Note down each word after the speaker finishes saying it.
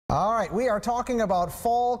All right, we are talking about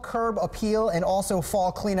fall curb appeal and also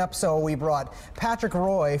fall cleanup. So we brought Patrick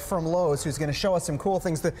Roy from Lowe's, who's going to show us some cool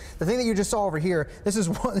things. The thing that you just saw over here, this is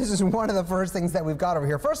one of the first things that we've got over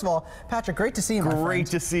here. First of all, Patrick, great to see you, my friend. Great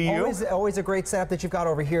to see you. Always a great setup that you've got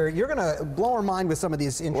over here. You're going to blow our mind with some of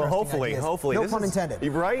these interesting ideas. Hopefully. No pun intended.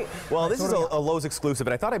 Right? Well, this is a Lowe's exclusive,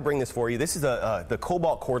 and I thought I'd bring this for you. This is the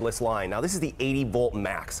Cobalt cordless line. Now, this is the 80-volt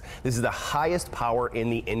max. This is the highest power in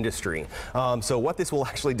the industry. So what this will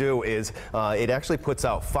actually do is it actually puts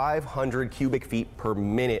out 500 cubic feet per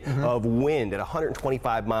minute of wind at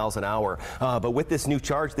 125 miles an hour. But with this new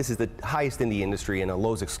charge, this is the highest in the industry and a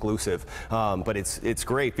Lowe's exclusive. But it's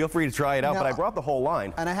great. Feel free to try it out. But I brought the whole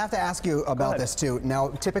line. And I have to ask you about this too. Now,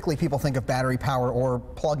 typically people think of battery power or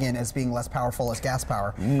plug-in as being less powerful as gas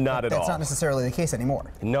power. Not at all. That's not necessarily the case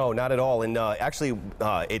anymore. No, not at all. And actually,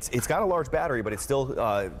 it's got a large battery, but it's still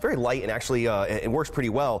very light, and actually it works pretty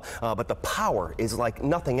well. But the power is like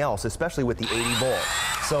nothing else, especially with the 80 volt.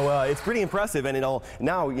 So it's pretty impressive, and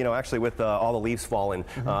now, actually with all the leaves falling,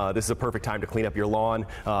 this is a perfect time to clean up your lawn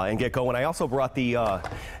and get going. I also brought the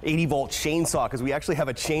 80 volt chainsaw, because we actually have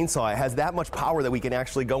a chainsaw. It has that much power that we can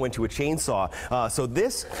actually go into a chainsaw. So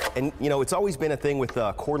this, and it's always been a thing with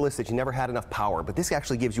cordless that you never had enough power, but this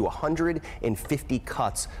actually gives you 150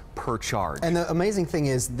 cuts per charge. And the amazing thing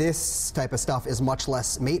is, this type of stuff is much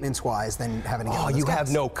less maintenance-wise than having to get you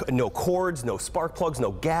have no cords, no spark plugs,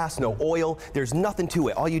 no gas, no oil. There's nothing to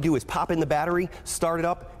it. All you do is pop in the battery, start it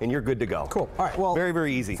up, and you're good to go. Cool. All right. Well, very,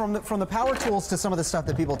 very easy. From the power tools to some of the stuff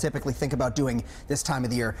that people typically think about doing this time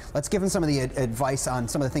of the year, let's give them some of the advice on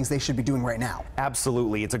some of the things they should be doing right now.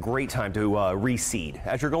 Absolutely. It's a great time to reseed.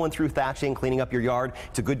 As you're going through thatching, cleaning up your yard,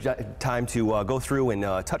 it's a good time to go through and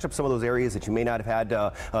touch up some of those areas that you may not have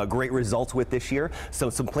had great results with this year.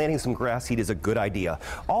 So planting some grass seed is a good idea.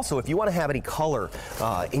 Also, if you want to have any color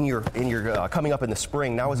in your coming up in the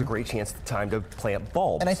spring, now is a great time to plant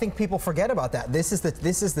bulbs. And I think people forget about that. This is the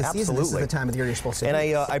season. This is the time of the year you're supposed to. And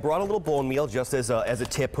I brought a little bone meal just as a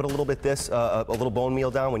tip. Put a little bit a little bone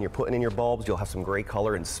meal down when you're putting in your bulbs. You'll have some great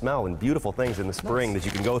color and smell and beautiful things in the spring that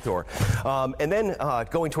you can go through. And then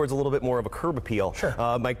going towards a little bit more of a curb appeal. Sure.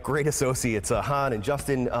 My great associates Han and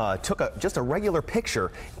Justin took just a regular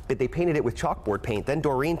picture, but they painted it with chalkboard paint. Then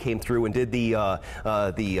Doreen came through and did the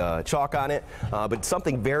chalk on it. But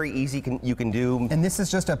something very easy you can do. And this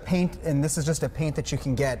is just a paint. And this is just a paint that you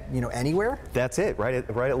can get anywhere. That's it, right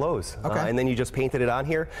at Lowe's. Okay. And then you just painted it on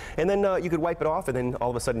here, and then you could wipe it off, and then all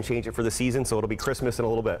of a sudden change it for the season, so it'll be Christmas in a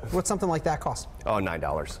little bit. What's something like that cost? Oh,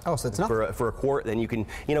 $9. Oh, so it's nothing. For a quart. Then you can,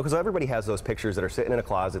 because everybody has those pictures that are sitting in a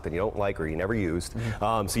closet that you don't like or you never used.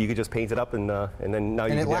 So you could just paint it up, and then now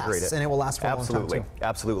you can decorate it. And it will last for a long time too.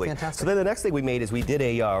 Absolutely. Fantastic. So then the next thing we made is we did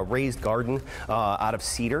a raised garden out of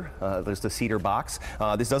cedar. There's the cedar box.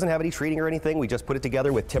 This doesn't have any treating or anything. We just put it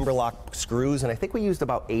together with timber lock screws, and I think we used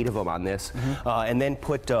about 8 of them on this, and then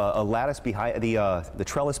put a lattice behind the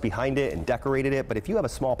trellis behind it and decorated it. But if you have a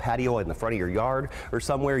small patio in the front of your yard or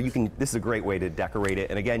somewhere, this is a great way to decorate it,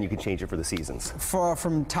 and again, you can change it for the seasons.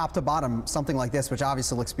 From top to bottom, something like this, which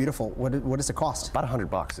obviously looks beautiful, what does it cost? About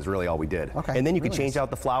 $100 is really all we did. Okay. And then you can change out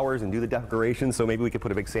the flowers and do the decorations, so maybe we could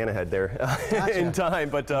put a big Santa head there in time,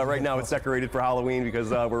 but right now it's decorated for Halloween because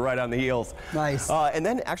we're right on the heels. Nice. And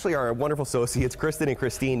then actually our wonderful associates, Kristen and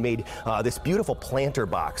Christine, made this beautiful planter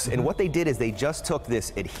box. And what they did is they just took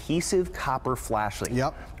this adhesive copper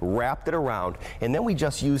flashlight, wrapped it around, and then we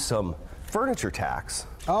just used some furniture tacks.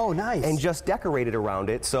 Oh, nice. And just decorated around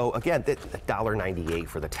it. So again, $1.98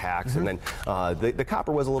 for the tacks, and then the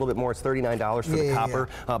copper was a little bit more. It's $39 for the copper,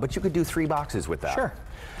 but you could do 3 boxes with that. Sure.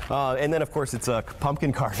 And then, of course, it's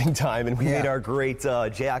pumpkin carving time, and we made our great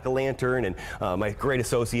jack-o'-lantern, and my great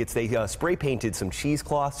associates, they spray painted some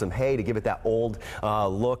cheesecloth, some hay to give it that old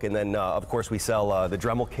look, and then, of course, we sell the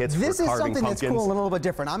Dremel kits for carving pumpkins. This is something that's cool and a little bit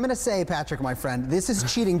different. I'm going to say, Patrick, my friend, this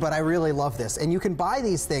is cheating, but I really love this. And you can buy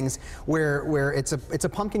these things where it's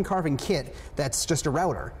a pumpkin carving kit that's just a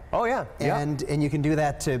router. Oh, yeah. And you can do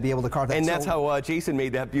that to be able to carve that. And that's how Jason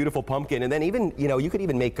made that beautiful pumpkin. And then even, you could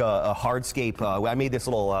even make a hardscape. I made this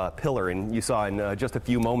little pillar, and you saw in just a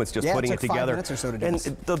few moments just putting it together. 5 minutes or so to do this.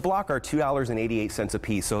 And the block are $2.88 a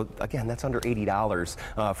piece. So again, that's under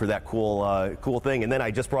 $80 for that cool thing. And then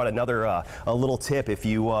I just brought another a little tip if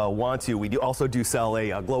you want to. We also do sell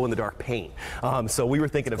a glow-in-the-dark paint. So we were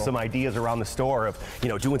thinking of some ideas around the store of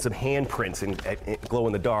doing some handprints and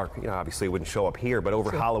glow-in-the-dark. Obviously it wouldn't show up here, but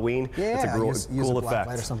over Halloween, it's a cool effect.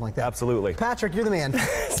 Light or something like that. Absolutely. Patrick, you're the man.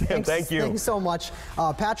 Sam, thank you. Thanks so much.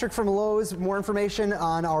 Patrick from Lowe's. More information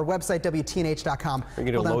on our website, WTNH.com.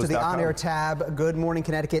 Go down to the on-air tab, Good Morning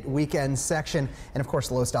Connecticut weekend section, and of course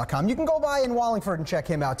Lowe's.com. You can go by in Wallingford and check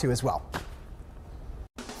him out too as well.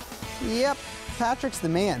 Yep, Patrick's the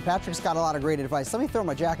man. Patrick's got a lot of great advice. Let me throw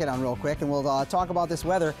my jacket on real quick and we'll talk about this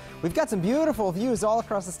weather. We've got some beautiful views all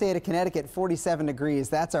across the state of Connecticut, 47 degrees.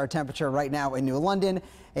 That's our temperature right now in New London,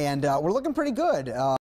 and we're looking pretty good.